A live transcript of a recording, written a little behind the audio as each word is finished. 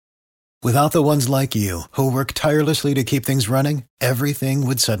Without the ones like you, who work tirelessly to keep things running, everything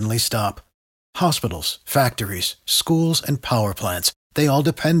would suddenly stop. Hospitals, factories, schools, and power plants, they all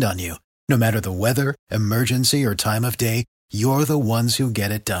depend on you. No matter the weather, emergency, or time of day, you're the ones who get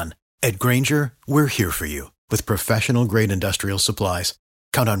it done. At Grainger, we're here for you with professional-grade industrial supplies.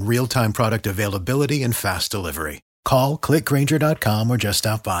 Count on real-time product availability and fast delivery. Call, click Grainger.com, or just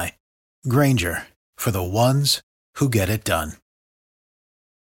stop by. Grainger, for the ones who get it done.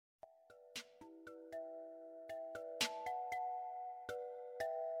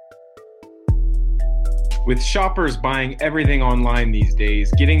 With shoppers buying everything online these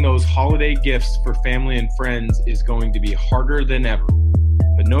days, getting those holiday gifts for family and friends is going to be harder than ever.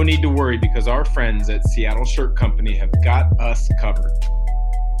 But no need to worry, because our friends at Seattle Shirt Company have got us covered.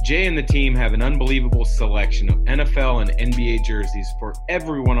 Jay and the team have an unbelievable selection of NFL and NBA jerseys for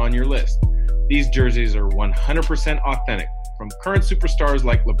everyone on your list. These jerseys are 100% authentic, from current superstars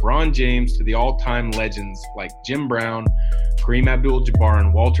like LeBron James to the all-time legends like Jim Brown, Kareem Abdul-Jabbar,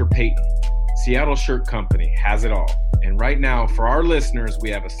 and Walter Payton. Seattle Shirt Company has it all. And right now, for our listeners, we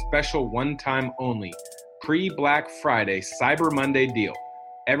have a special one-time only pre-Black Friday Cyber Monday deal.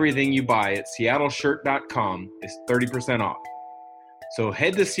 Everything you buy at seattleshirt.com is 30% off. So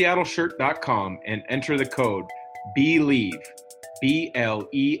head to seattleshirt.com and enter the code BELIEVE,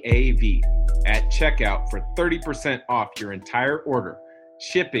 B-L-E-A-V, at checkout for 30% off your entire order.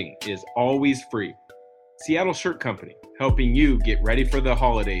 Shipping is always free. Seattle Shirt Company, helping you get ready for the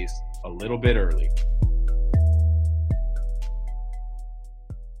holidays a little bit early.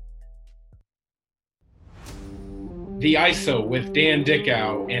 The ISO with Dan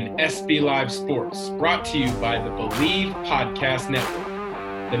Dickow and SB Live Sports, brought to you by the Believe Podcast Network,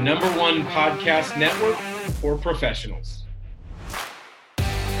 the #1 podcast network for professionals.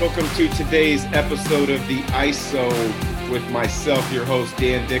 Welcome to today's episode of the ISO with myself, your host,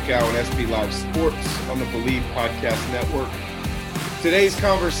 Dan Dickow, and SB Live Sports on the Believe Podcast Network. Today's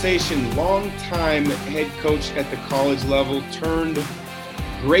conversation, longtime head coach at the college level turned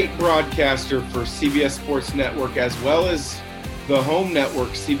great broadcaster for CBS Sports Network, as well as the home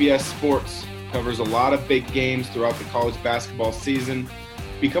network, CBS Sports. Covers a lot of big games throughout the college basketball season.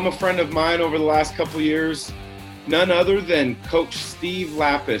 Become a friend of mine over the last couple of years. None other than Coach Steve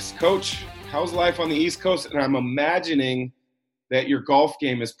Lappas. Coach, how's life on the East Coast? And I'm imagining that your golf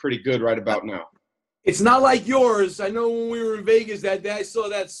game is pretty good right about now. It's not like yours. I know when we were in Vegas that day, I saw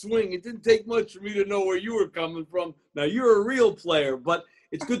that swing. It didn't take much for me to know where you were coming from. Now, you're a real player, but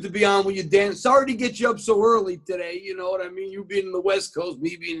it's good to be on with you, Dan. Sorry to get you up so early today. You know what I mean? You being in the West Coast,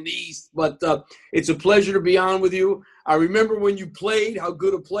 me being in the East. But it's a pleasure to be on with you. I remember when you played, how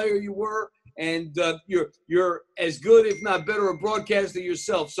good a player you were. And you're as good, if not better, a broadcaster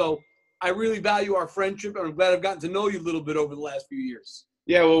yourself. So I really value our friendship, and I'm glad I've gotten to know you a little bit over the last few years.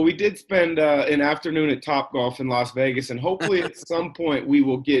 Yeah, well, we did spend an afternoon at Topgolf in Las Vegas, and hopefully at some point we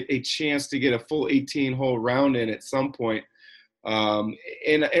will get a chance to get a full 18-hole round in at some point.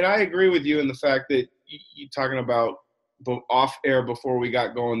 And I agree with you in the fact that you're talking about off air before we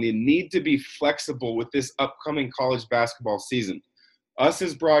got going, the need to be flexible with this upcoming college basketball season. Us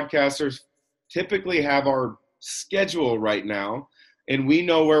as broadcasters typically have our schedule right now, and we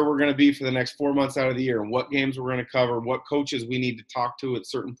know where we're going to be for the next 4 months out of the year and what games we're going to cover, what coaches we need to talk to at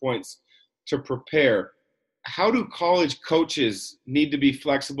certain points to prepare. How do college coaches need to be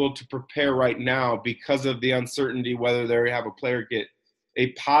flexible to prepare right now because of the uncertainty, whether they have a player get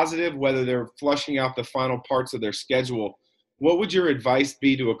a positive, whether they're flushing out the final parts of their schedule? What would your advice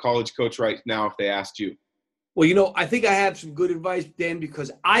be to a college coach right now if they asked you? Well, you know, I think I have some good advice, Dan,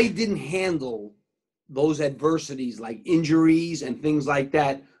 because I didn't handle those adversities like injuries and things like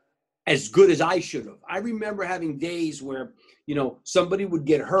that as good as I should have. I remember having days where, you know, somebody would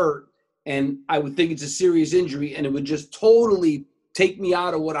get hurt and I would think it's a serious injury, and it would just totally take me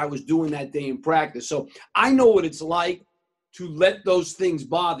out of what I was doing that day in practice. So I know what it's like to let those things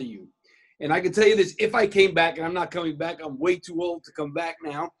bother you. And I can tell you this, if I came back, and I'm not coming back, I'm way too old to come back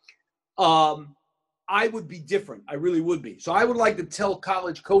now, I would be different. I really would be. So I would like to tell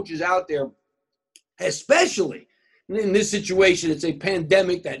college coaches out there, especially in this situation, it's a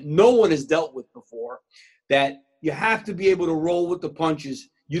pandemic that no one has dealt with before, that you have to be able to roll with the punches.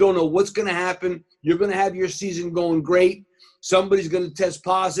 You don't know what's going to happen. You're going to have your season going great. Somebody's going to test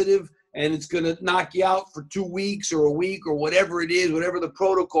positive, and it's going to knock you out for 2 weeks or a week or whatever it is, whatever the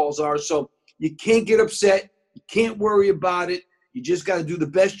protocols are. So you can't get upset. You can't worry about it. You just got to do the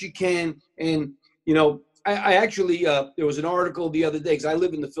best you can. And, you know, I actually, there was an article the other day, because I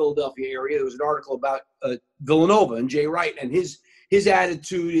live in the Philadelphia area. There was an article about Villanova and Jay Wright, and his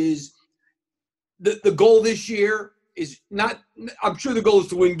attitude is the goal this year is not – I'm sure the goal is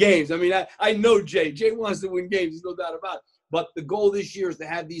to win games. I mean, I know Jay. Jay wants to win games. There's no doubt about it. But the goal this year is to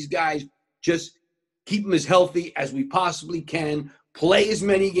have these guys just keep them as healthy as we possibly can, play as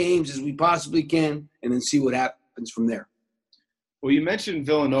many games as we possibly can, and then see what happens from there. Well, you mentioned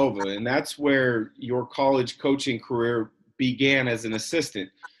Villanova, and that's where your college coaching career began as an assistant.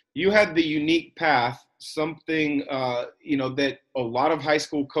 You had the unique path, something that a lot of high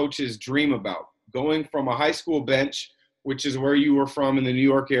school coaches dream about, going from a high school bench, which is where you were from in the New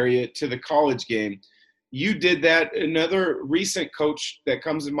York area, to the college game. You did that. Another recent coach that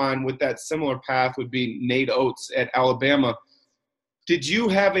comes to mind with that similar path would be Nate Oates at Alabama. Did you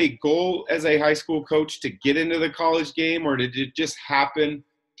have a goal as a high school coach to get into the college game, or did it just happen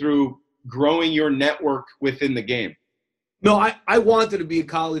through growing your network within the game? No, I wanted to be a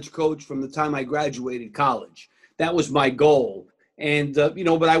college coach from the time I graduated college. That was my goal. And,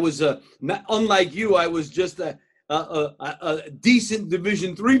 but I was, not, unlike you, I was just a decent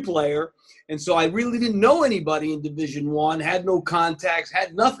Division III player. And so I really didn't know anybody in Division I, had no contacts,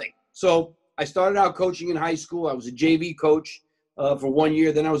 had nothing. So I started out coaching in high school. I was a JV coach for 1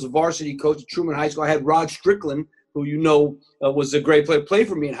 year. Then I was a varsity coach at Truman High School. I had Rod Strickland, who was a great player, play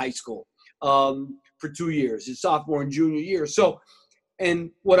for me in high school for 2 years, his sophomore and junior year. So,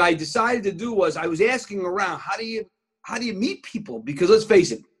 and what I decided to do was I was asking around, how do you meet people? Because let's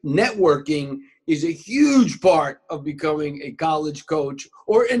face it, networking is a huge part of becoming a college coach,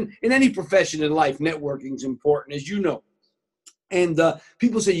 or in any profession in life. Networking is important, as you know. And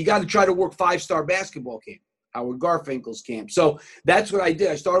people say you got to try to work 5-star basketball camp, Howard Garfinkel's camp. So that's what I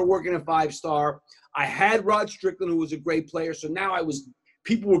did. I started working at 5-star. I had Rod Strickland, who was a great player. So now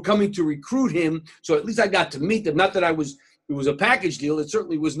people were coming to recruit him. So at least I got to meet them. Not that it was a package deal. It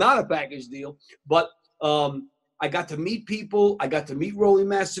certainly was not a package deal. But I got to meet people. I got to meet Rolly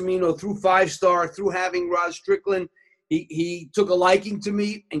Massimino through 5-star, through having Rod Strickland. He took a liking to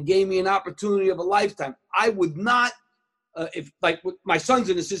me and gave me an opportunity of a lifetime. I would not, my son's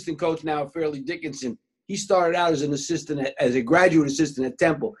an assistant coach now at Fairleigh Dickinson. He started out as as a graduate assistant at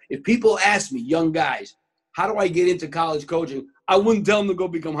Temple. If people ask me, young guys, how do I get into college coaching? I wouldn't tell them to go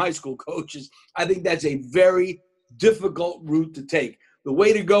become high school coaches. I think that's a very difficult route to take. The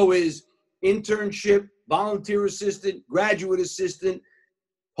way to go is internship, volunteer assistant, graduate assistant,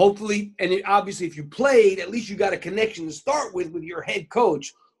 hopefully. And obviously, if you played, at least you got a connection to start with your head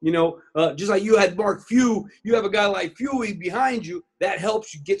coach. Just like you had Mark Few, you have a guy like Fewy behind you. That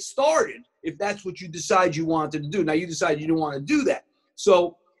helps you get started if that's what you decide you wanted to do. Now, you decide you don't want to do that.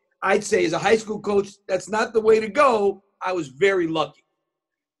 So I'd say as a high school coach, that's not the way to go. I was very lucky.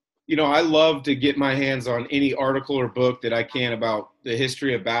 I love to get my hands on any article or book that I can about the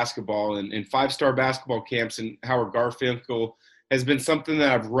history of basketball, and 5-star basketball camps, and Howard Garfinkel has been something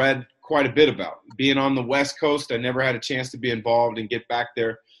that I've read quite a bit about. Being on the West Coast, I never had a chance to be involved and get back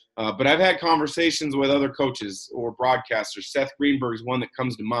there. But I've had conversations with other coaches or broadcasters. Seth Greenberg is one that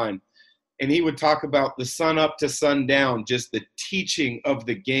comes to mind. And he would talk about the sun up to sundown, just the teaching of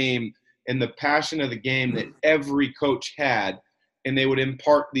the game and the passion of the game that every coach had. And they would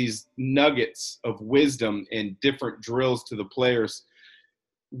impart these nuggets of wisdom and different drills to the players.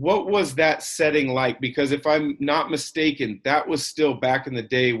 What was that setting like? Because if I'm not mistaken, that was still back in the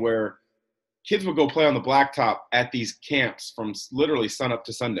day where kids would go play on the blacktop at these camps from literally sun up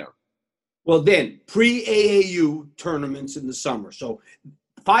to sundown. Well, then, pre-AAU tournaments in the summer. So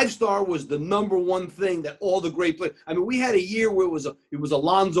 5-star was the number one thing that all the great players. I mean, we had a year where it was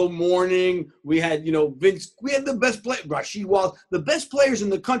Alonzo Mourning. We had, Vince. We had the best player, Rasheed Wallace, the best players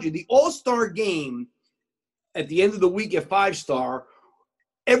in the country. The All-Star game at the end of the week at 5-star,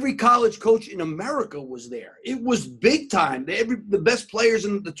 every college coach in America was there. It was big time. The best players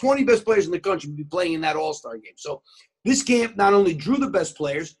the 20 best players in the country would be playing in that All-Star game. So this camp not only drew the best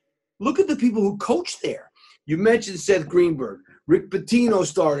players, look at the people who coached there. You mentioned Seth Greenberg. Rick Pitino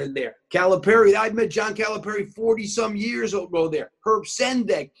started there. Calipari, I met John Calipari 40-some years ago there. Herb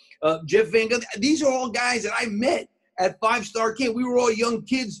Sendek, Jeff Van Gundy. These are all guys that I met at 5-star camp. We were all young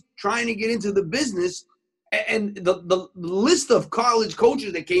kids trying to get into the business. And the list of college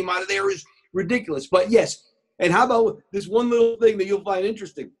coaches that came out of there is ridiculous. But, yes, and how about this one little thing that you'll find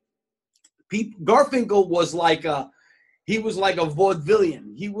interesting? Garfinkel was like a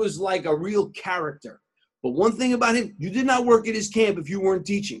vaudevillian. He was like a real character. But one thing about him, you did not work at his camp if you weren't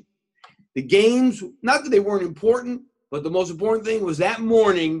teaching. The games, not that they weren't important, but the most important thing was that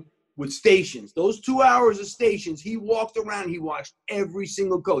morning with stations. Those 2 hours of stations, he walked around, he watched every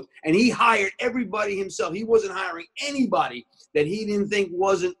single coach. And he hired everybody himself. He wasn't hiring anybody that he didn't think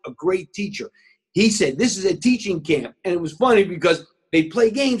wasn't a great teacher. He said, this is a teaching camp. And it was funny because they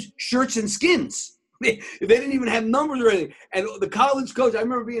play games, shirts and skins. They didn't even have numbers or anything. And the college coach, I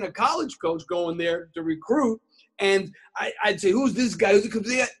remember being a college coach going there to recruit, and I'd say, who's this guy?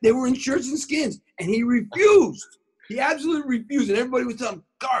 Because they were in shirts and skins, and he refused. He absolutely refused. And everybody was telling him,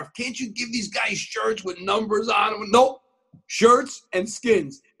 Garf, can't you give these guys shirts with numbers on them? Nope. Shirts and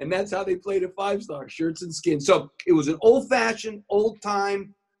skins. And that's how they played at 5-star, shirts and skins. So it was an old-fashioned,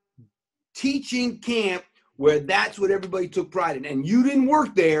 old-time teaching camp where that's what everybody took pride in. And you didn't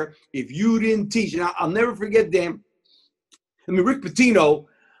work there if you didn't teach. And I'll never forget, Dan. I mean, Rick Pitino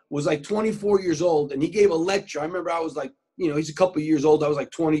was like 24 years old, and he gave a lecture. I remember I was like, he's a couple of years old. I was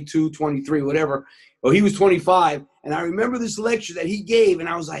like 22, 23, whatever. Well, he was 25. And I remember this lecture that he gave, and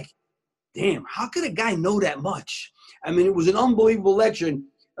I was like, damn, how could a guy know that much? I mean, it was an unbelievable lecture. And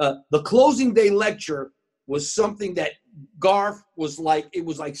the closing day lecture was something that Garf was like, it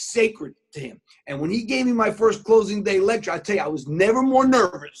was like sacred to him. And when he gave me my first closing day lecture, I tell you, I was never more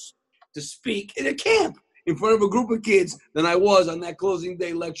nervous to speak in a camp in front of a group of kids than I was on that closing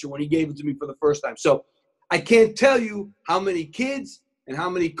day lecture when he gave it to me for the first time. So I can't tell you how many kids and how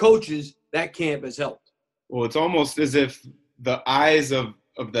many coaches that camp has helped. Well, it's almost as if the eyes of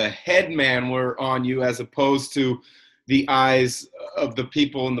the head man were on you as opposed to the eyes of the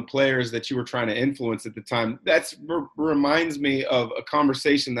people and the players that you were trying to influence at the time. That reminds me of a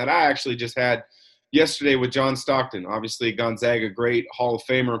conversation that I actually just had yesterday with John Stockton, obviously Gonzaga, great Hall of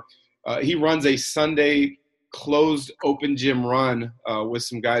Famer. He runs a Sunday closed open gym run with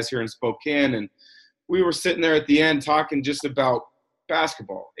some guys here in Spokane. And we were sitting there at the end talking just about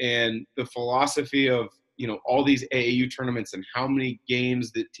basketball and the philosophy of, all these AAU tournaments and how many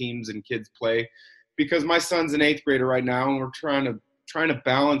games that teams and kids play. Because my son's an 8th grader right now, and we're trying to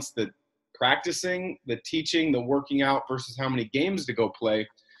balance the practicing, the teaching, the working out versus how many games to go play.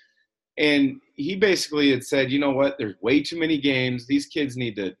 And he basically had said, you know what, there's way too many games. These kids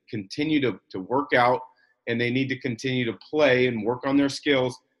need to continue to work out, and they need to continue to play and work on their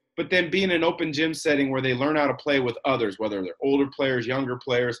skills. But then be in an open gym setting where they learn how to play with others, whether they're older players, younger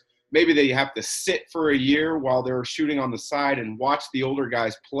players. Maybe they have to sit for a year while they're shooting on the side and watch the older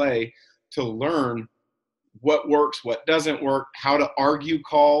guys play to learn what works, what doesn't work, how to argue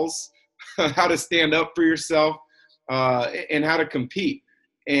calls, how to stand up for yourself, and how to compete.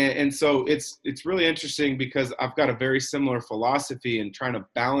 And so it's really interesting because I've got a very similar philosophy, and trying to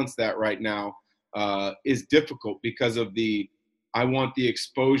balance that right now is difficult because of I want the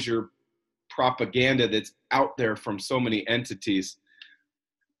exposure propaganda that's out there from so many entities.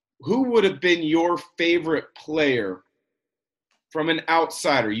 Who would have been your favorite player from an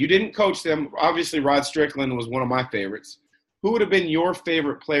outsider? You didn't coach them. Obviously, Rod Strickland was one of my favorites. Who would have been your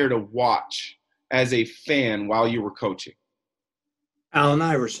favorite player to watch as a fan while you were coaching? Allen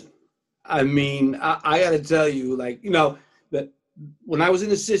Iverson. I mean, I got to tell you, that when I was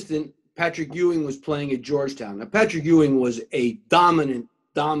an assistant, Patrick Ewing was playing at Georgetown. Now, Patrick Ewing was a dominant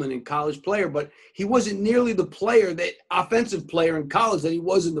college player, but he wasn't nearly the offensive player in college that he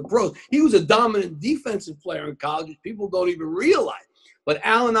was in the pros. He was a dominant defensive player in college, which people don't even realize. But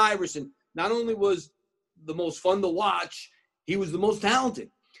Allen Iverson not only was the most fun to watch, he was the most talented.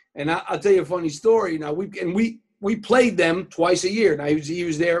 And I'll tell you a funny story. Now we played them twice a year. Now he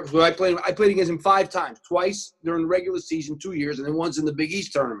was there. So I played against him 5 times, twice during the regular season, 2 years, and then once in the Big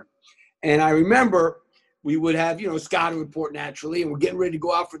East tournament. And I remember we would have, scouting report naturally, and we're getting ready to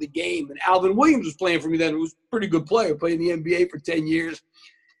go out for the game. And Alvin Williams was playing for me then, who was a pretty good player, played in the NBA for 10 years.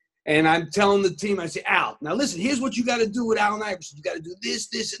 And I'm telling the team, I say, Al, now listen, here's what you got to do with Allen Iverson. You got to do this,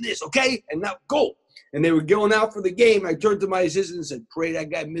 this, and this, okay? And now go. And they were going out for the game. I turned to my assistant and said, pray that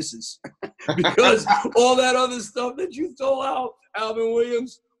guy misses. Because all that other stuff that you told Alvin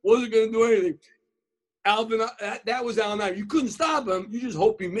Williams wasn't going to do anything. Alvin, that was Allen Iverson. You couldn't stop him. You just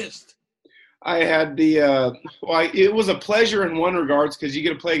hope he missed. I had it was a pleasure in one regards because you get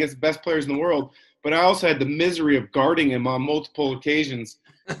to play against the best players in the world, but I also had the misery of guarding him on multiple occasions.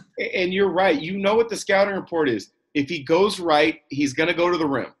 And you're right. You know what the scouting report is. If he goes right, he's going to go to the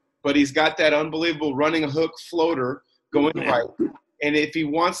rim, but he's got that unbelievable running hook floater going right. And if he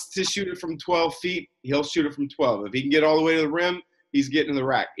wants to shoot it from 12 feet, he'll shoot it from 12. If he can get all the way to the rim, he's getting to the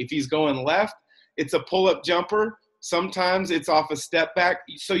rack. If he's going left, it's a pull-up jumper. Sometimes it's off a step back.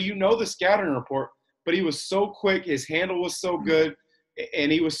 So you know the scouting report, but he was so quick. His handle was so good,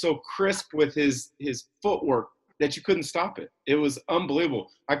 and he was so crisp with his footwork that you couldn't stop it. It was unbelievable.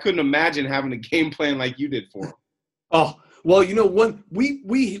 I couldn't imagine having a game plan like you did for him. Oh, well, when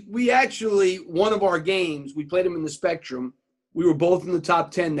we actually, one of our games, we played him in the Spectrum. We were both in the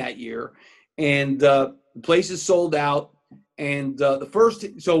top 10 that year, and the place is sold out. And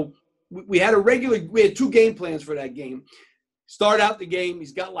we had 2 game plans for that game. Start out the game.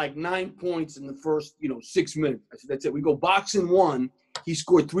 He's got like 9 points in the first, 6 minutes. I said, that's it. We go boxing one. He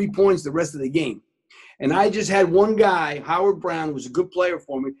scored 3 points the rest of the game. And I just had one guy, Howard Brown, who was a good player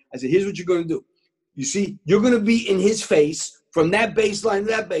for me. I said, here's what you're going to do. You see, you're going to be in his face from that baseline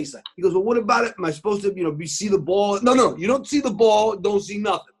to that baseline. He goes, well, what about it? Am I supposed to, see the ball? No, you don't see the ball. Don't see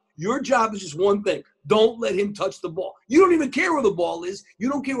nothing. Your job is just one thing. Don't let him touch the ball. You don't even care where the ball is. You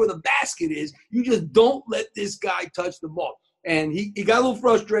don't care where the basket is. You just don't let this guy touch the ball. And he got a little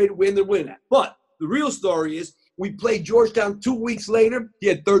frustrated. We ended up winning that. But the real story is we played Georgetown 2 weeks later. He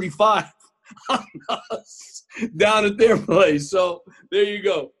had 35 on us down at their place. So there you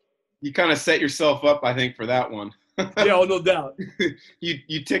go. You kind of set yourself up, I think, for that one. Yeah, oh, no doubt.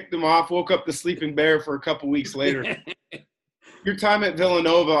 You ticked them off, woke up the sleeping bear for a couple weeks later. Your time at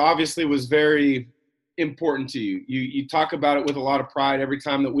Villanova obviously was very important to you. You talk about it with a lot of pride every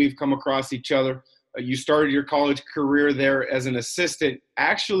time that we've come across each other. You started your college career there as an assistant,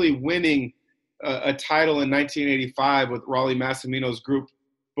 actually winning a title in 1985 with Raleigh Massimino's group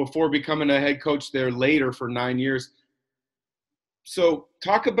before becoming a head coach there later for 9 years. So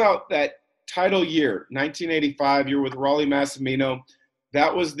talk about that title year, 1985. You're with Raleigh Massimino.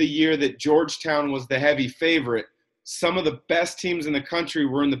 That was the year that Georgetown was the heavy favorite. Some of the best teams in the country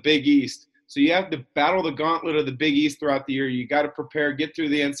were in the Big East. So you have to battle the gauntlet of the Big East throughout the year. You got to prepare, get through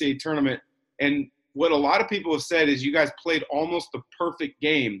the NCAA tournament. And what a lot of people have said is you guys played almost the perfect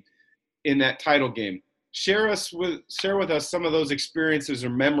game in that title game. Share with us some of those experiences or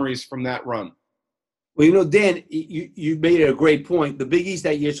memories from that run. Well, Dan, you made a great point. The Big East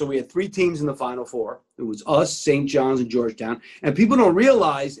that year, so we had 3 teams in the Final Four. It was us, St. John's, and Georgetown. And people don't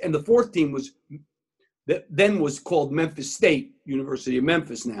realize, and the 4th team was called Memphis State, University of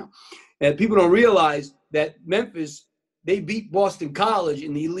Memphis now. And people don't realize that Memphis, they beat Boston College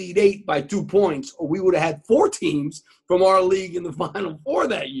in the Elite 8 by 2 points, or we would have had 4 teams from our league in the Final Four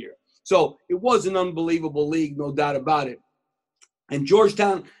that year. So it was an unbelievable league, no doubt about it. And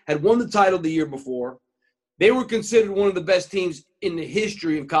Georgetown had won the title the year before. They were considered one of the best teams in the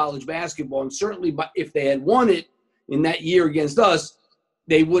history of college basketball. And certainly if they had won it in that year against us,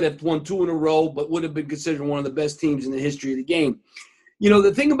 they would have won 2 in a row, but would have been considered one of the best teams in the history of the game.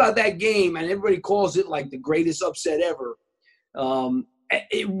 The thing about that game, and everybody calls it like the greatest upset ever,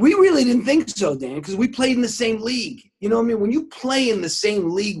 we really didn't think so, Dan, because we played in the same league. You know what I mean? When you play in the same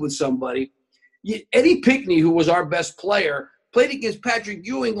league with somebody, Eddie Pickney, who was our best player, played against Patrick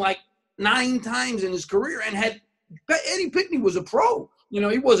Ewing like 9 times in his career, and Eddie Pickney was a pro.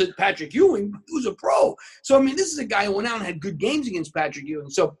 He wasn't Patrick Ewing, but he was a pro. So, this is a guy who went out and had good games against Patrick Ewing.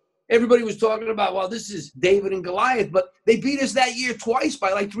 So everybody was talking about, well, this is David and Goliath, but they beat us that year twice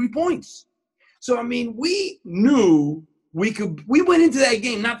by like 3 points. So, we knew we could. We went into that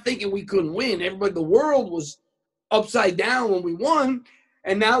game not thinking we couldn't win. The world was upside down when we won.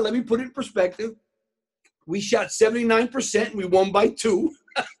 And now let me put it in perspective. We shot 79% and we won by 2.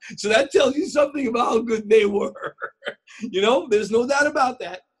 So that tells you something about how good they were. There's no doubt about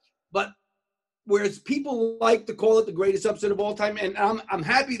that. But whereas people like to call it the greatest upset of all time, and I'm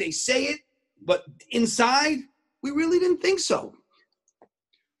happy they say it, but inside, we really didn't think so.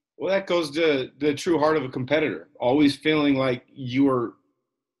 Well, that goes to the true heart of a competitor, always feeling like you are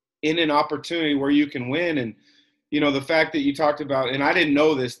in an opportunity where you can win. And, the fact that you talked about, and I didn't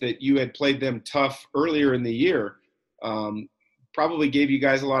know this, that you had played them tough earlier in the year, probably gave you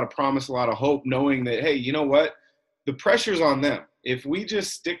guys a lot of promise, a lot of hope, knowing that, hey, you know what? The pressure's on them. If we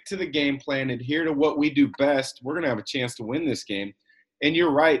just stick to the game plan, adhere to what we do best, we're going to have a chance to win this game. And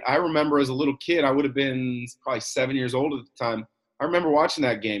you're right. I remember as a little kid, I would have been probably 7 years old at the time. I remember watching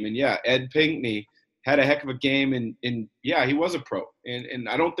that game. And, yeah, Ed Pinkney had a heck of a game. And yeah, he was a pro. And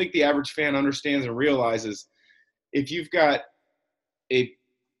I don't think the average fan understands and realizes if you've got a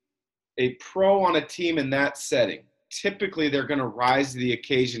pro on a team in that setting, typically they're going to rise to the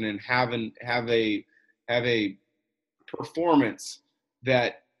occasion and have a performance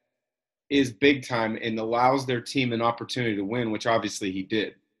that is big time and allows their team an opportunity to win, which obviously he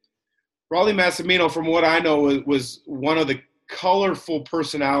did. Raleigh Massimino, from what I know, was one of the colorful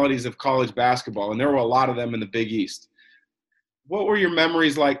personalities of college basketball, and there were a lot of them in the Big East. What were your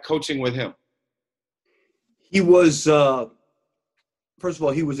memories like coaching with him? He was, first of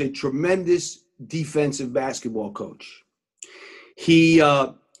all, he was a tremendous defensive basketball coach.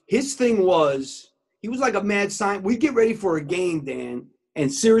 His thing was, he was like a mad scientist. We'd get ready for a game, Dan,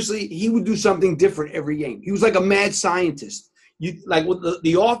 and seriously, he would do something different every game. He was like a mad scientist.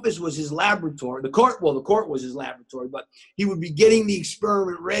 The office was his laboratory. The court was his laboratory, but he would be getting the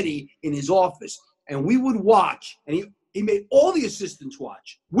experiment ready in his office. And we would watch, and he made all the assistants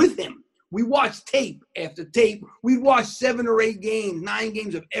watch with him We watched tape after tape. We'd watch 7 or 8 games, 9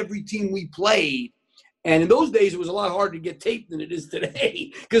 games of every team we played. And in those days, it was a lot harder to get tape than it is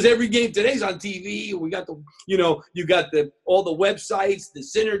today, because every game today's on TV. We got you got all the websites, the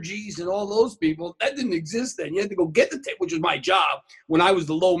synergies, and all those people. That didn't exist then. You had to go get the tape, which was my job. When I was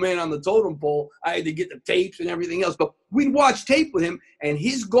the low man on the totem pole, I had to get the tapes and everything else. But we'd watch tape with him, and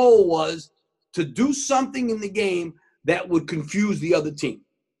his goal was to do something in the game that would confuse the other team.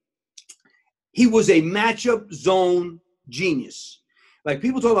 He was a matchup zone genius. Like,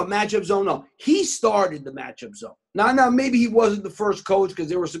 people talk about matchup zone. No, he started the matchup zone. Now, maybe he wasn't the first coach, because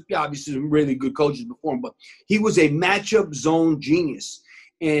there were obviously some really good coaches before him, but he was a matchup zone genius.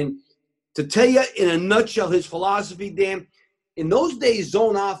 And to tell you in a nutshell his philosophy, Dan, in those days,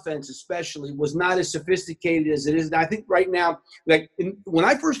 zone offense especially was not as sophisticated as it is. And I think right now, when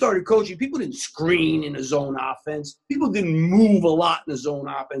I first started coaching, people didn't screen in a zone offense. People didn't move a lot in a zone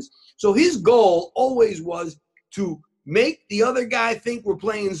offense. So his goal always was to make the other guy think we're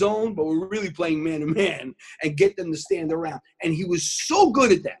playing zone, but we're really playing man-to-man, and get them to stand around. And he was so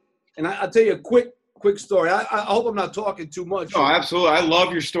good at that. And I'll tell you a quick story. I hope I'm not talking too much. No, absolutely. I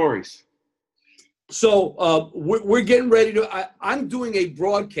love your stories. So we're getting ready to – I'm doing a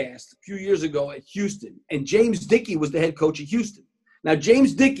broadcast a few years ago at Houston, and James Dickey was the head coach at Houston. Now,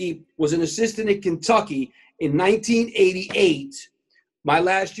 James Dickey was an assistant at Kentucky in 1988. My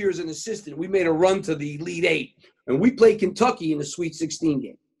last year as an assistant, we made a run to the Elite Eight. And we played Kentucky in the Sweet 16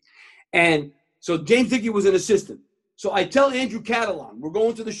 game. And so James Dickey was an assistant. So I tell Andrew Catalon, we're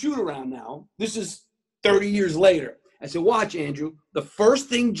going to the shoot-around now. This is 30 years later. I said, watch, Andrew. The first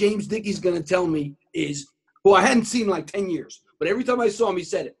thing James Dickey's going to tell me is, who I hadn't seen in like 10 years. But every time I saw him, he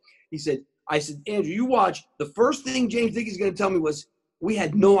said it. I said, Andrew, you watch. The first thing James Dickey's going to tell me was, we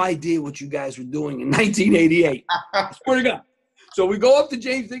had no idea what you guys were doing in 1988. I swear to God. So we go up to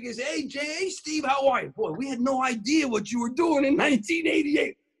James Dickey and say, hey, Steve, how are you? Boy, we had no idea what you were doing in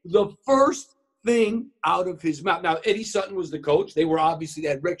 1988. The first thing out of his mouth. Now, Eddie Sutton was the coach. They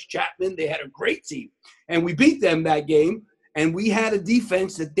had Rex Chapman. They had a great team. And we beat them that game. And we had a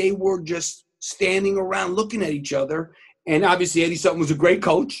defense that they were just standing around looking at each other. And obviously, Eddie Sutton was a great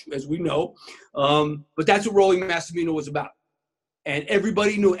coach, as we know. But that's what Rolling Massimino was about. And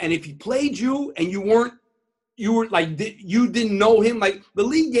everybody knew. And if he played you and you didn't know him, like, the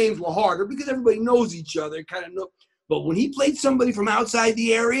league games were harder because everybody knows each other, kind of know. But when he played somebody from outside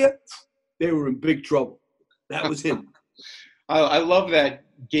the area, they were in big trouble. That was him. I love that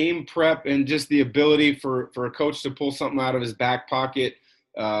game prep and just the ability for a coach to pull something out of his back pocket,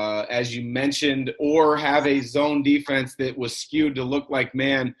 as you mentioned, or have a zone defense that was skewed to look like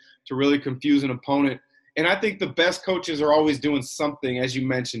man to really confuse an opponent. And I think the best coaches are always doing something, as you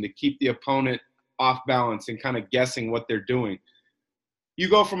mentioned, to keep the opponent off balance and kind of guessing what they're doing. You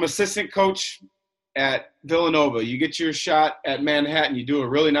go from assistant coach at Villanova, you get your shot at Manhattan, you do a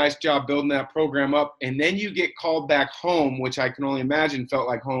really nice job building that program up, and then you get called back home, which I can only imagine felt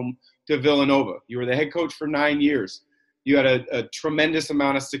like home, to Villanova. You were the head coach for 9 years. You had a tremendous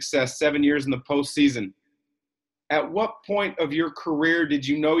amount of success, 7 years in the postseason. At what point of your career did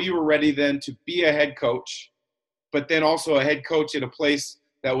you know you were ready then to be a head coach, but then also a head coach at a place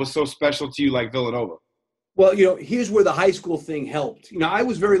that was so special to you like Villanova? Well, here's where the high school thing helped. I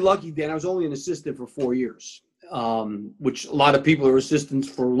was very lucky, Dan. I was only an assistant for 4 years, which a lot of people are assistants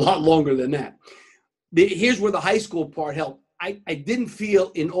for a lot longer than that. Here's where the high school part helped. I didn't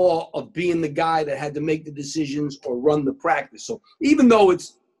feel in awe of being the guy that had to make the decisions or run the practice. So even though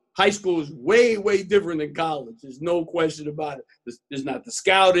high school is way, way different than college, there's no question about it. There's not the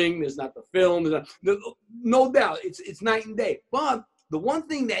scouting, there's not the film, no doubt. It's night and day. But the one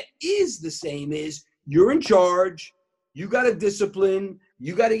thing that is the same is you're in charge. You got to discipline.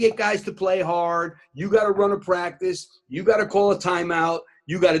 You got to get guys to play hard. You got to run a practice. You got to call a timeout.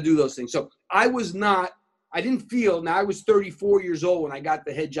 You got to do those things. So I didn't feel, now I was 34 years old when I got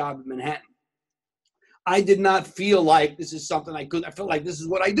the head job in Manhattan. I did not feel like this is something I felt like this is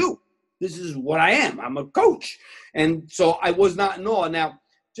what I do. This is what I am. I'm a coach. And so I was not in awe. Now,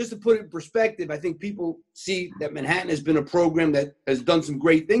 just to put it in perspective, I think people see that Manhattan has been a program that has done some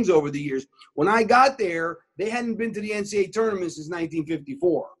great things over the years. When I got there, they hadn't been to the NCAA tournament since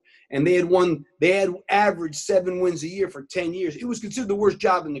 1954. And they had averaged 7 wins a year for 10 years. It was considered the worst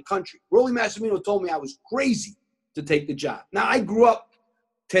job in the country. Rolly Massimino told me I was crazy to take the job. Now, I grew up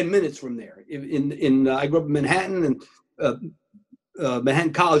 10 minutes from there. I grew up in Manhattan, and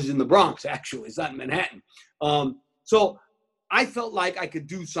Manhattan College is in the Bronx, actually. It's not in Manhattan. So I felt like I could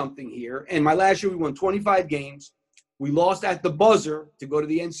do something here. And my last year, we won 25 games. We lost at the buzzer to go to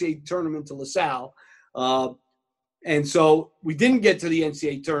the NCAA tournament to LaSalle. And so we didn't get to the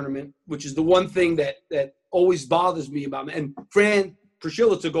NCAA tournament, which is the one thing that always bothers me about me. And Fran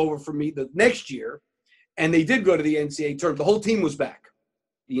Priscilla took over for me the next year, and they did go to the NCAA tournament. The whole team was back.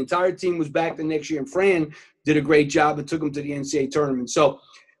 The entire team was back the next year, and Fran did a great job and took them to the NCAA tournament. So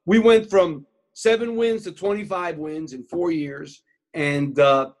we went from 7 wins to 25 wins in 4 years, and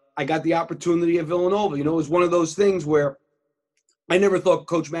I got the opportunity at Villanova. You know, it was one of those things where I never thought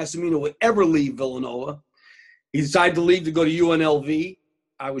Coach Massimino would ever leave Villanova. He decided to leave to go to UNLV.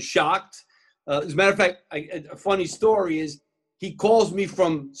 I was shocked. As a matter of fact, a funny story is he calls me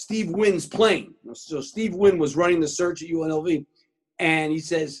from Steve Wynn's plane. So Steve Wynn was running the search at UNLV, and he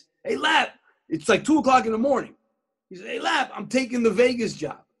says, "Hey, Lap," it's like 2 o'clock in the morning. He said, "Hey, Lap, I'm taking the Vegas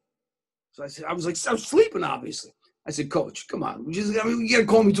job." So I was sleeping, obviously. I said, "Coach, come on. You got to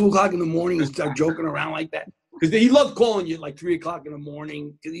call me 2 o'clock in the morning and start joking around like that." Because he loved calling you at like 3 o'clock in the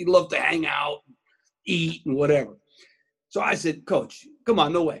morning because he loved to hang out, eat, and whatever. So I said, "Coach, come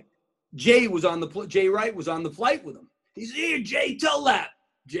on, no way." Jay Wright was on the flight with him. He said, "Here, Jay, tell Lap."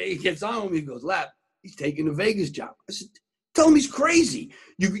 Jay gets on with me. He goes, "Lap, he's taking the Vegas job." I said, "Tell him he's crazy.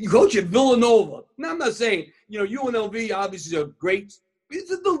 You coach at Villanova." Now, I'm not saying, UNLV obviously is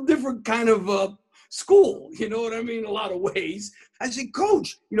it's a little different kind of school. You know what I mean? A lot of ways. I said,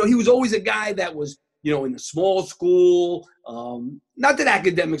 "Coach, he was always a guy that was, in the small school. Not that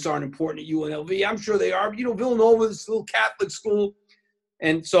academics aren't important at UNLV. I'm sure they are. But, Villanova is a little Catholic school."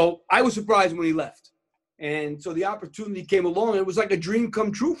 And so I was surprised when he left. And so the opportunity came along. It was like a dream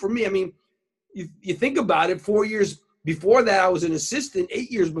come true for me. I mean, you think about it, 4 years before that, I was an assistant. 8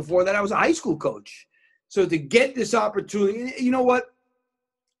 years before that, I was a high school coach. So to get this opportunity, you know what?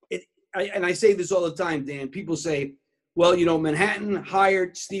 I say this all the time, Dan. People say, "Well, Manhattan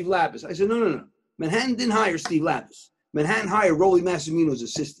hired Steve Lappas." I said, no. Manhattan didn't hire Steve Lappas. Manhattan hired Rolly Massimino's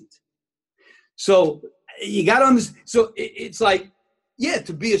assistant. So you got on this. So it's like, yeah,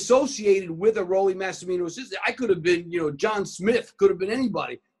 to be associated with a Rolly Massimino assistant, I could have been, John Smith, could have been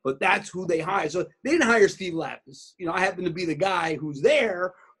anybody, but that's who they hired. So they didn't hire Steve Lappas. I happen to be the guy who's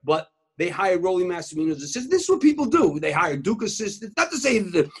there, but they hired Rolly Massimino's assistant. This is what people do. They hire Duke assistants. Not to say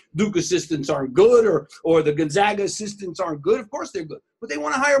that the Duke assistants aren't good or the Gonzaga assistants aren't good. Of course they're good, but they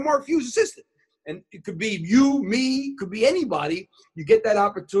want to hire Mark Few's assistant. And it could be you, me, could be anybody. You get that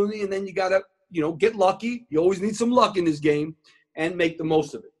opportunity, and then you got to, get lucky. You always need some luck in this game and make the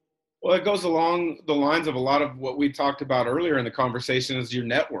most of it. Well, it goes along the lines of a lot of what we talked about earlier in the conversation is your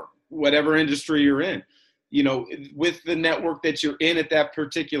network, whatever industry you're in. With the network that you're in at that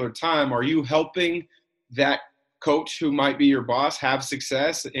particular time, are you helping that coach who might be your boss have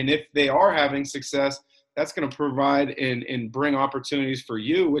success? And if they are having success, that's going to provide and bring opportunities for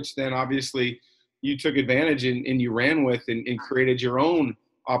you, which then obviously you took advantage and you ran with and created your own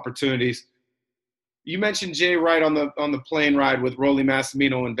opportunities. You mentioned Jay Wright on the plane ride with Rolly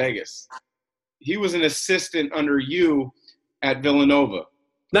Massimino in Vegas. He was an assistant under you at Villanova.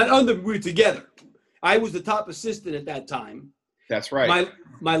 Not under, we were together. I was the top assistant at that time. That's right.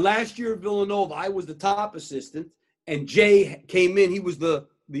 My last year at Villanova, I was the top assistant, and Jay came in. He was the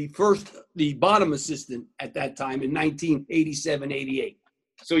bottom assistant at that time in 1987-88.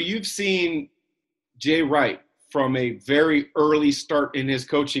 So you've seen Jay Wright from a very early start in his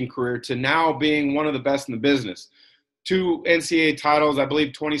coaching career to now being one of the best in the business. 2 NCAA titles, I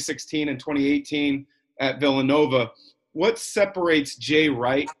believe 2016 and 2018 at Villanova. What separates Jay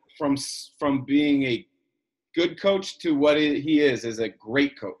Wright from being a good coach to what he is as a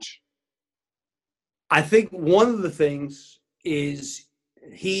great coach? I think one of the things is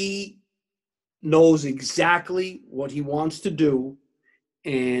he knows exactly what he wants to do,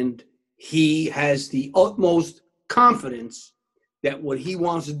 and he has the utmost confidence that what he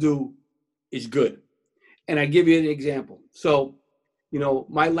wants to do is good. And I give you an example. So,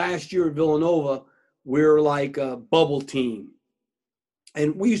 my last year at Villanova, we're like a bubble team.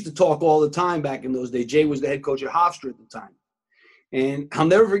 And we used to talk all the time back in those days. Jay was the head coach at Hofstra at the time. And I'll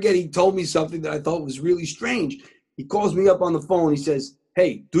never forget, he told me something that I thought was really strange. He calls me up on the phone. He says,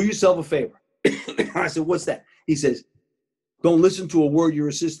 "Hey, do yourself a favor." I said, "What's that?" He says, "Don't listen to a word your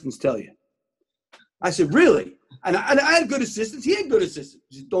assistants tell you." I said, "Really?" And I had good assistants. He had good assistants.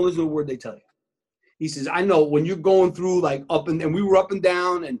 He said, "Don't listen to a word they tell you." He says, "I know when you're going through like and we were up and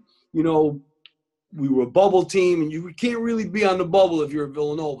down, and, we were a bubble team, and you can't really be on the bubble if you're at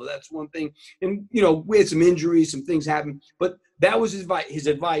Villanova. That's one thing. And, we had some injuries, some things happened. But that was his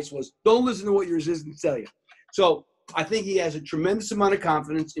advice was, don't listen to what your assistants tell you." So I think he has a tremendous amount of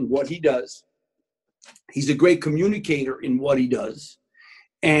confidence in what he does. He's a great communicator in what he does.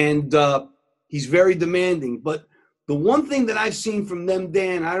 And he's very demanding. But the one thing that I've seen from them,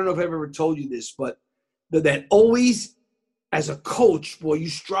 Dan, I don't know if I've ever told you this, but, that always, as a coach, boy, you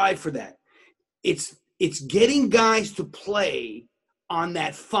strive for that. It's getting guys to play on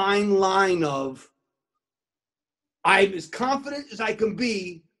that fine line of, I'm as confident as I can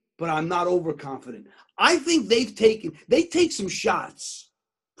be, but I'm not overconfident. I think they take some shots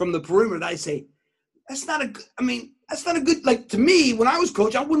from the perimeter that I say, that's not a good, like, to me, when I was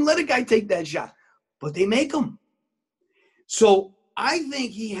coach, I wouldn't let a guy take that shot, but they make them. So I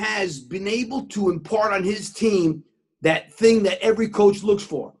think he has been able to impart on his team that thing that every coach looks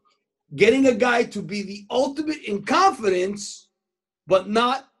for, getting a guy to be the ultimate in confidence, but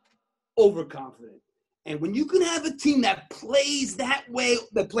not overconfident. And when you can have a team that plays that way,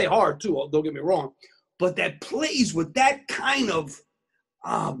 that play hard too, don't get me wrong, but that plays with that kind of,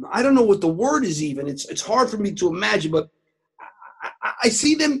 I don't know what the word is even. It's hard for me to imagine, but I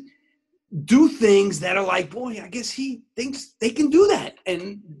see them do things that are like, boy, I guess he thinks they can do that.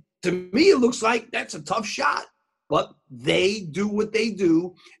 And to me, it looks like that's a tough shot. But they do what they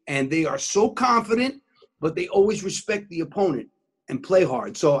do, and they are so confident, but they always respect the opponent and play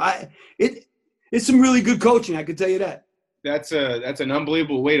hard. So it's some really good coaching, I can tell you that. That's an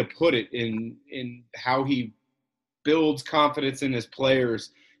unbelievable way to put it in how he builds confidence in his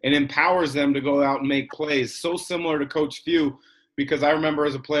players and empowers them to go out and make plays. So similar to Coach Few, because I remember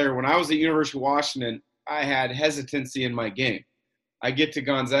as a player, when I was at University of Washington, I had hesitancy in my game. I get to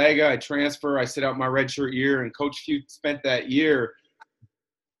Gonzaga, I transfer, I sit out my redshirt year, and Coach Few spent that year,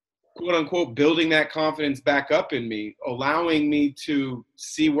 quote unquote, building that confidence back up in me, allowing me to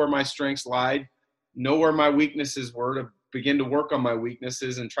see where my strengths lied, know where my weaknesses were, to begin to work on my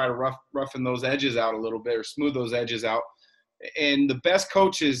weaknesses and try to roughen those edges out a little bit or smooth those edges out. And the best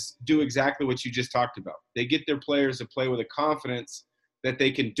coaches do exactly what you just talked about. They get their players to play with a confidence that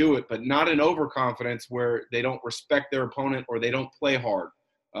they can do it, but not an overconfidence where they don't respect their opponent or they don't play hard,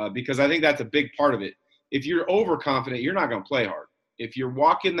 because I think that's a big part of it. If you're overconfident, you're not going to play hard. If you're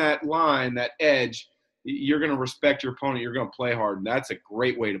walking that line, that edge, you're going to respect your opponent. You're going to play hard. And that's a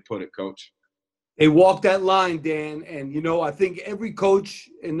great way to put it, Coach. They walk that line, Dan, and I think every coach,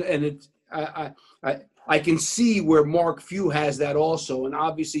 and it's I can see where Mark Few has that also, and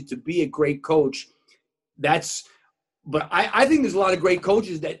obviously to be a great coach, but I think there's a lot of great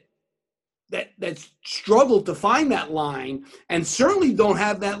coaches that struggle to find that line, and certainly don't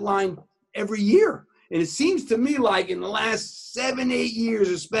have that line every year. And it seems to me like in the last 7-8 years,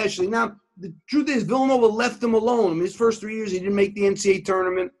 especially now, the truth is Villanova left him alone. I mean, his first 3 years he didn't make the NCAA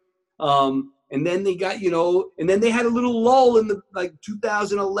tournament. And then they got, and then they had a little lull in the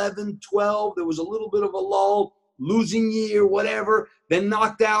 2011, 12. There was a little bit of a lull, losing year, whatever, then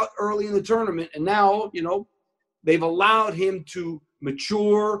knocked out early in the tournament. And now, they've allowed him to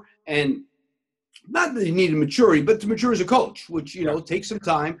mature, and not that he needed maturity, but to mature as a coach, which, takes some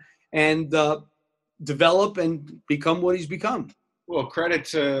time, and develop and become what he's become. Well, credit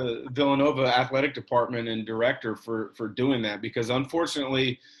to Villanova athletic department and director for doing that, because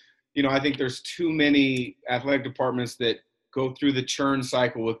unfortunately, I think there's too many athletic departments that go through the churn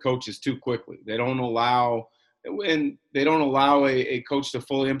cycle with coaches too quickly. They don't allow a coach to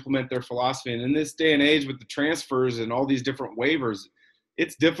fully implement their philosophy. And in this day and age with the transfers and all these different waivers,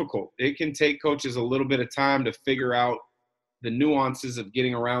 it's difficult. It can take coaches a little bit of time to figure out the nuances of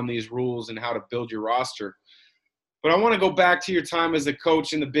getting around these rules and how to build your roster. But I want to go back to your time as a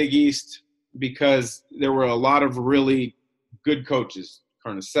coach in the Big East, because there were a lot of really good coaches.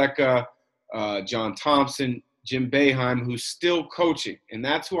 Carnesecca, John Thompson, Jim Boeheim, who's still coaching. And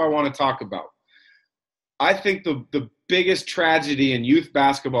that's who I want to talk about. I think the biggest tragedy in youth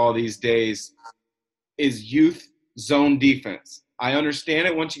basketball these days is youth zone defense. I understand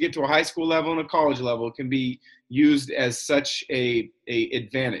it once you get to a high school level and a college level, it can be used as such a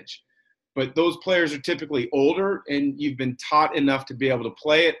advantage. But those players are typically older, and you've been taught enough to be able to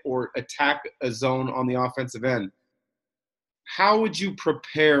play it or attack a zone on the offensive end. How would you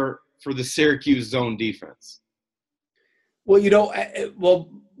prepare for the Syracuse zone defense? Well,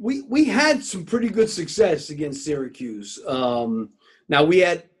 we had some pretty good success against Syracuse. Now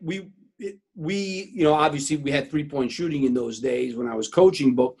obviously we had 3-point shooting in those days when I was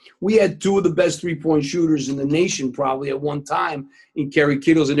coaching, but we had two of the best 3-point shooters in the nation probably at one time in Kerry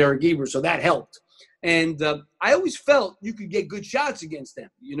Kittles and Eric Ebert, so that helped. And I always felt you could get good shots against them,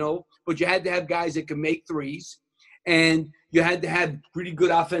 but you had to have guys that could make threes, and you had to have pretty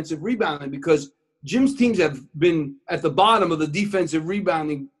good offensive rebounding, because Jim's teams have been at the bottom of the defensive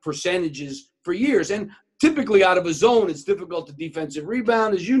rebounding percentages for years. And typically out of a zone, it's difficult to defensive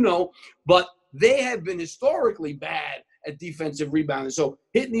rebound, as you know, but they have been historically bad at defensive rebounding. So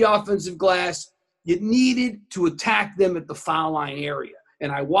hitting the offensive glass, you needed to attack them at the foul line area.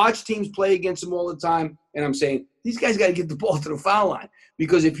 And I watch teams play against them all the time, and I'm saying, these guys got to get the ball to the foul line.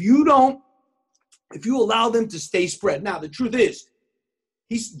 Because if you allow them to stay spread. Now, the truth is,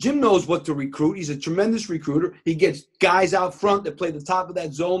 Jim knows what to recruit. He's a tremendous recruiter. He gets guys out front that play the top of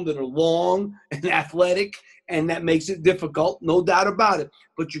that zone that are long and athletic, and that makes it difficult, no doubt about it.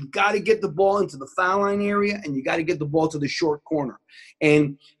 But you've got to get the ball into the foul line area, and you got to get the ball to the short corner.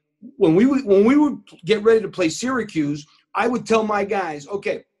 And when we would get ready to play Syracuse, I would tell my guys,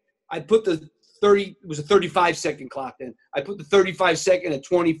 okay, I put it was a 35-second clock then. I put the 35-second at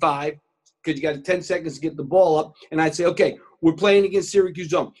 25 because you got 10 seconds to get the ball up. And I'd say, okay, we're playing against Syracuse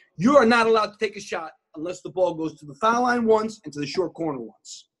zone. You are not allowed to take a shot unless the ball goes to the foul line once and to the short corner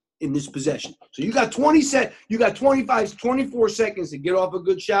once in this possession. So you got 25, 24 seconds to get off a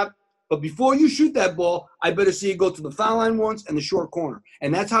good shot. But before you shoot that ball, I better see it go to the foul line once and the short corner.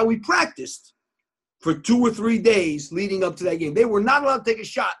 And that's how we practiced for 2 or 3 days leading up to that game. They were not allowed to take a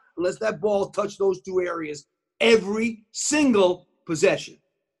shot unless that ball touched those 2 areas every single possession.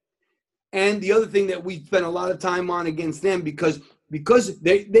 And the other thing that we spent a lot of time on against them, because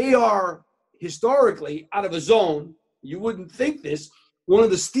they are historically out of a zone, you wouldn't think this, one of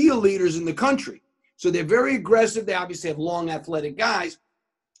the steal leaders in the country. So they're very aggressive. They obviously have long, athletic guys.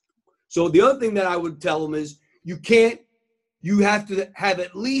 So the other thing that I would tell them is you have to have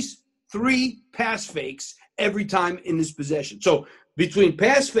at least 3 pass fakes every time in this possession. So between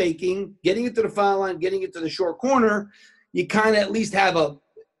pass faking, getting it to the foul line, getting it to the short corner, you kind of at least have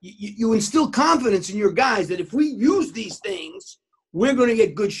you instill confidence in your guys that if we use these things, we're going to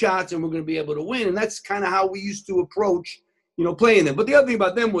get good shots and we're going to be able to win. And that's kind of how we used to approach, playing them. But the other thing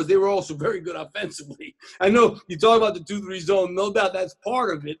about them was they were also very good offensively. I know you talk about the 2-3 zone, no doubt that's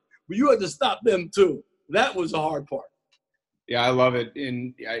part of it, but you had to stop them too. That was the hard part. Yeah, I love it.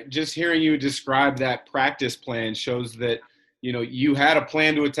 And just hearing you describe that practice plan shows that, you had a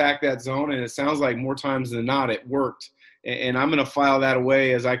plan to attack that zone, and it sounds like more times than not it worked. And I'm going to file that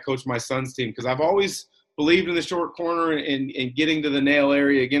away as I coach my son's team, because I've always believed in the short corner and getting to the nail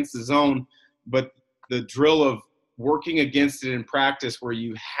area against the zone. But the drill of working against it in practice where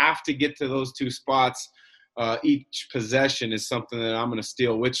you have to get to those 2 spots each possession is something that I'm going to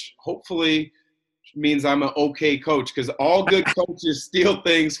steal, which hopefully means I'm an okay coach, because all good coaches steal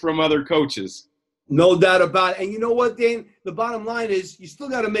things from other coaches. No doubt about it. And you know what, Dan? The bottom line is you still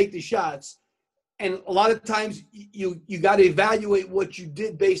got to make the shots. And a lot of times you got to evaluate what you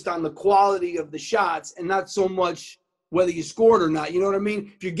did based on the quality of the shots and not so much whether you scored or not. You know what I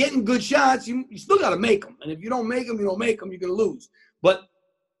mean? If you're getting good shots, you still got to make them. And if you don't make them, you're going to lose. But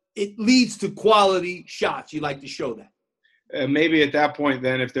it leads to quality shots. You like to show that. Maybe at that point,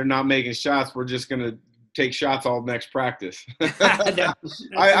 then, if they're not making shots, we're just going to take shots all next practice.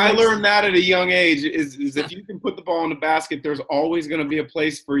 I learned that at a young age is if you can put the ball in the basket, there's always going to be a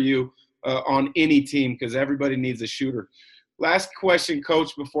place for you on any team, because everybody needs a shooter. Last question,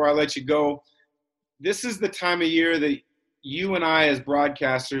 Coach, before I let you go. This is the time of year that you and I as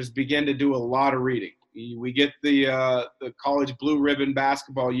broadcasters begin to do a lot of reading. We get the college blue ribbon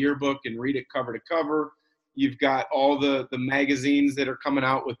basketball yearbook and read it cover to cover. You've got all the magazines that are coming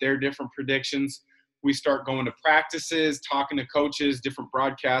out with their different predictions. We start going to practices, talking to coaches, different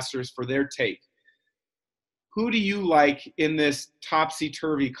broadcasters for their take. Who do you like in this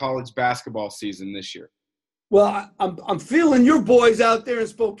topsy-turvy college basketball season this year? Well, I'm feeling your boys out there in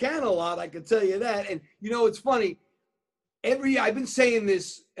Spokane a lot, I can tell you that. And, it's funny. Every year, I've been saying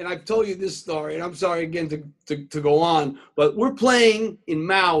this, and I've told you this story, and I'm sorry again to go on, but we're playing in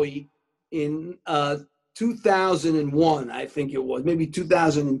Maui in 2001, I think it was, maybe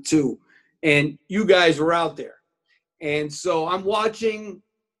 2002. And you guys were out there. And so I'm watching.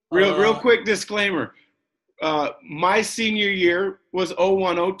 Real quick disclaimer. My senior year was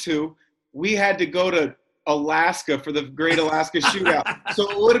 01-02. We had to go to Alaska for the Great Alaska Shootout.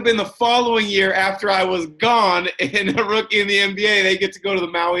 So it would have been the following year after I was gone and a rookie in the NBA. They get to go to the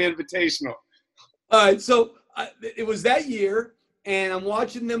Maui Invitational. All right. So it was that year, and I'm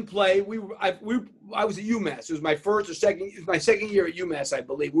watching them play. I was at UMass. It was my second year at UMass, I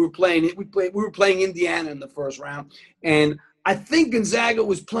believe. We were playing Indiana in the first round, and I think Gonzaga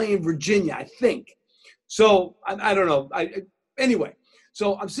was playing Virginia. I think. So I don't know. Anyway,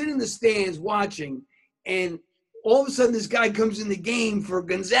 so I'm sitting in the stands watching, and all of a sudden this guy comes in the game for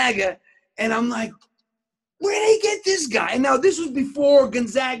Gonzaga, and I'm like, where did they get this guy? And now this was before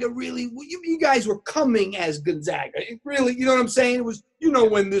Gonzaga really. You guys were coming as Gonzaga. It really, you know what I'm saying? It was,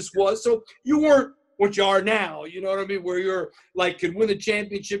 when this was. So you weren't what you are now. You know what I mean? Where you're like could win a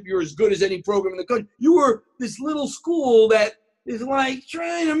championship. You're as good as any program in the country. You were this little school that is like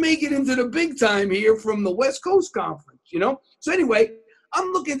trying to make it into the big time here from the West Coast Conference. So anyway,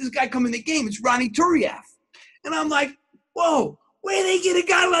 I'm looking at this guy coming in the game. It's Ronnie Turiaf. And I'm like, whoa, where they get a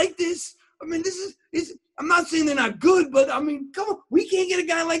guy like this? I mean, I'm not saying they're not good, but I mean, come on, we can't get a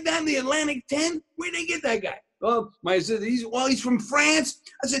guy like that in the Atlantic 10. Where'd they get that guy? I said, he's from France.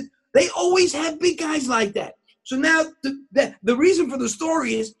 I said, they always have big guys like that. So now the reason for the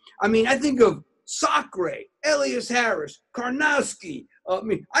story is, I mean, I think of Sacre, Elias Harris, Karnowski.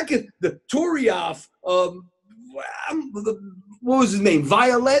 The Turiaf, what was his name?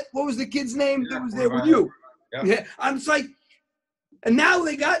 Violet? What was the kid's name that was there with you? Yeah. I'm just like, and now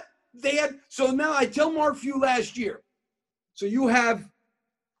so now I tell Mark Few last year. So you have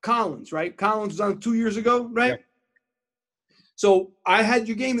Collins, right? Collins was on 2 years ago, right? Yeah. So I had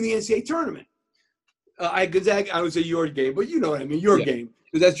your game in the NCAA tournament. I would say your game, but you know what I mean, your game,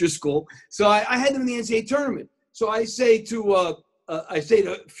 because that's your school. So I had them in the NCAA tournament. So I say to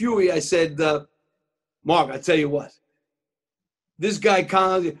Fewy, I said, Mark, I tell you what, this guy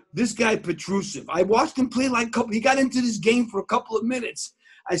Collins, this guy Petrusev, I watched him play he got into this game for a couple of minutes.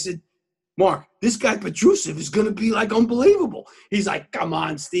 I said, Mark, this guy Petrusev is going to be like unbelievable. He's like, come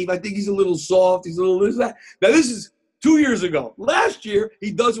on, Steve. I think he's a little soft. He's a little this, that. Now, this is 2 years ago. Last year,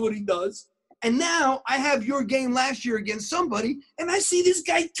 he does what he does. And now I have your game last year against somebody, and I see this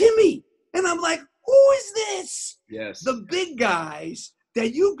guy Timmy. And I'm like, who is this? Yes. The big guys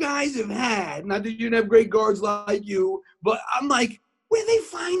that you guys have had. Not that you didn't have great guards like you, but I'm like, where they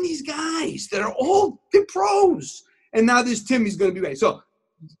find these guys that are they're pros? And now this Timmy's going to be ready. So,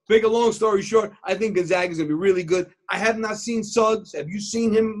 make a long story short, I think Gonzaga's going to be really good. I have not seen Suggs. Have you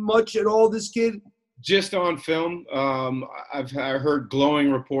seen him much at all, this kid? Just on film. I heard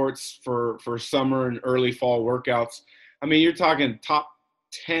glowing reports for summer and early fall workouts. I mean, you're talking top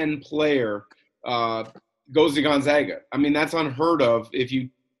 10 player goes to Gonzaga. I mean, that's unheard of. If you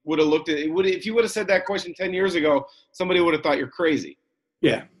would have looked at it, if you would have said that question 10 years ago, somebody would have thought you're crazy.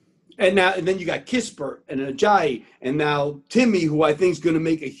 Yeah. And then you got Kispert and Ajayi, and now Timmy, who I think is going to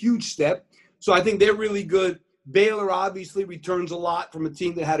make a huge step. So I think they're really good. Baylor obviously returns a lot from a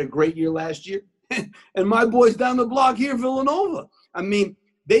team that had a great year last year. And my boys down the block here, Villanova. I mean,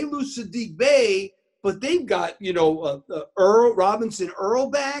 they lose Sadiq Bey, but they've got, Robinson Earl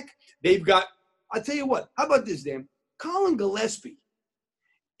back. They've got, I'll tell you what, how about this, Dan? Colin Gillespie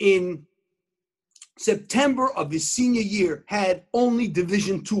in September of his senior year had only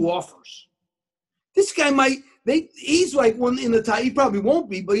Division II offers. This guy he's like one in the top, he probably won't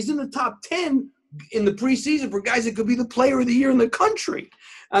be, but he's in the top 10 in the preseason for guys that could be the player of the year in the country.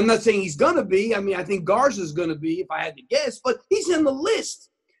 I'm not saying he's going to be. I mean, I think Garza's going to be, if I had to guess, but he's in the list.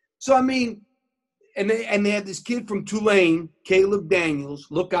 So, I mean, and they had this kid from Tulane, Caleb Daniels.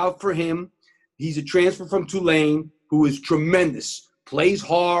 Look out for him. He's a transfer from Tulane who is tremendous, plays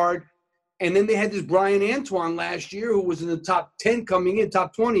hard. And then they had this Brian Antoine last year who was in the top 10 coming in,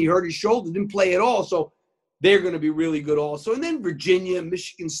 top 20. He hurt his shoulder, didn't play at all. So they're going to be really good also. And then Virginia,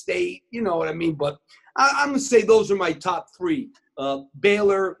 Michigan State, you know what I mean? But I'm going to say those are my top three.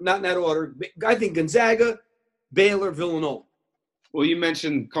 Baylor, not in that order. I think Gonzaga, Baylor, Villanova. Well, you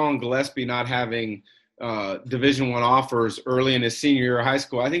mentioned Colin Gillespie not having Division I offers early in his senior year of high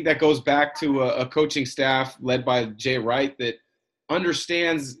school. I think that goes back to a coaching staff led by Jay Wright that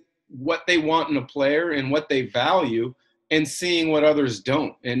understands what they want in a player and what they value and seeing what others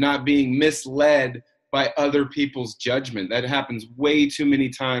don't and not being misled by other people's judgment. That happens way too many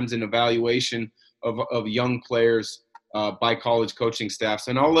times in evaluation of young players by college coaching staffs.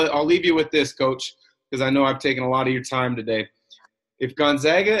 And I'll leave you with this, Coach, because I know I've taken a lot of your time today. If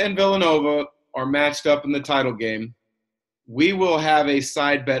Gonzaga and Villanova are matched up in the title game, we will have a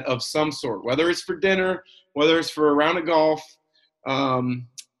side bet of some sort, whether it's for dinner, whether it's for a round of golf.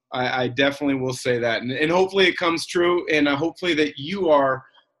 I definitely will say that. And hopefully it comes true, and hopefully that you are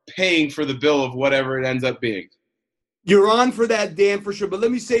paying for the bill of whatever it ends up being. You're on for that, Dan, for sure. But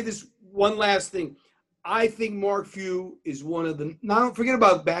let me say this one last thing. I think Mark Few is one of the – now don't forget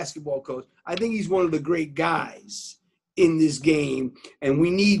about basketball coach. I think he's one of the great guys in this game, and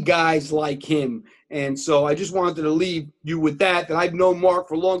we need guys like him. And so I just wanted to leave you with that I've known Mark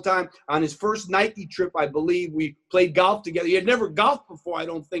for a long time. On his first Nike trip, I believe, we played golf together. He had never golfed before, I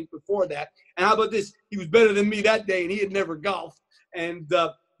don't think, before that. And how about this? He was better than me that day, and he had never golfed. And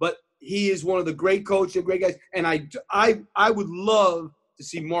but he is one of the great coaches and great guys. And I would love to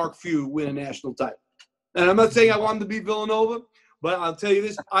see Mark Few win a national title. And I'm not saying I want him to beat Villanova, but I'll tell you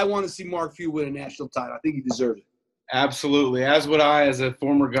this, I want to see Mark Few win a national title. I think he deserves it. Absolutely. As would I, as a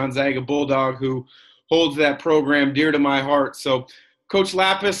former Gonzaga Bulldog who holds that program dear to my heart. So, Coach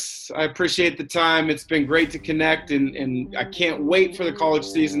Lappas, I appreciate the time. It's been great to connect, and I can't wait for the college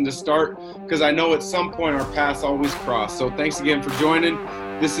season to start because I know at some point our paths always cross. So thanks again for joining.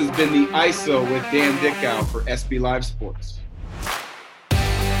 This has been the ISO with Dan Dickow for SB Live Sports.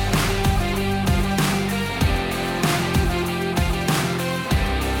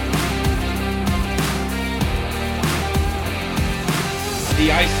 The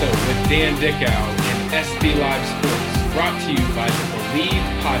ISO with Dan Dickow and SB Live Sports, brought to you by the Believe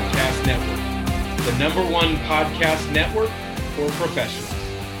Podcast Network, the #1 podcast network for professionals.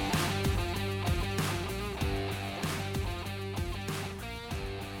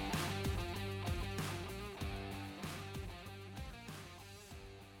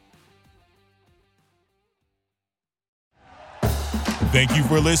 Thank you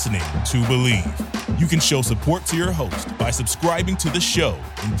for listening to Believe. You can show support to your host by subscribing to the show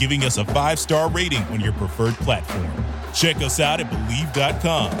and giving us a 5-star rating on your preferred platform. Check us out at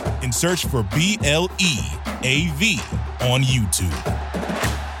Believe.com and search for BLEAV on YouTube.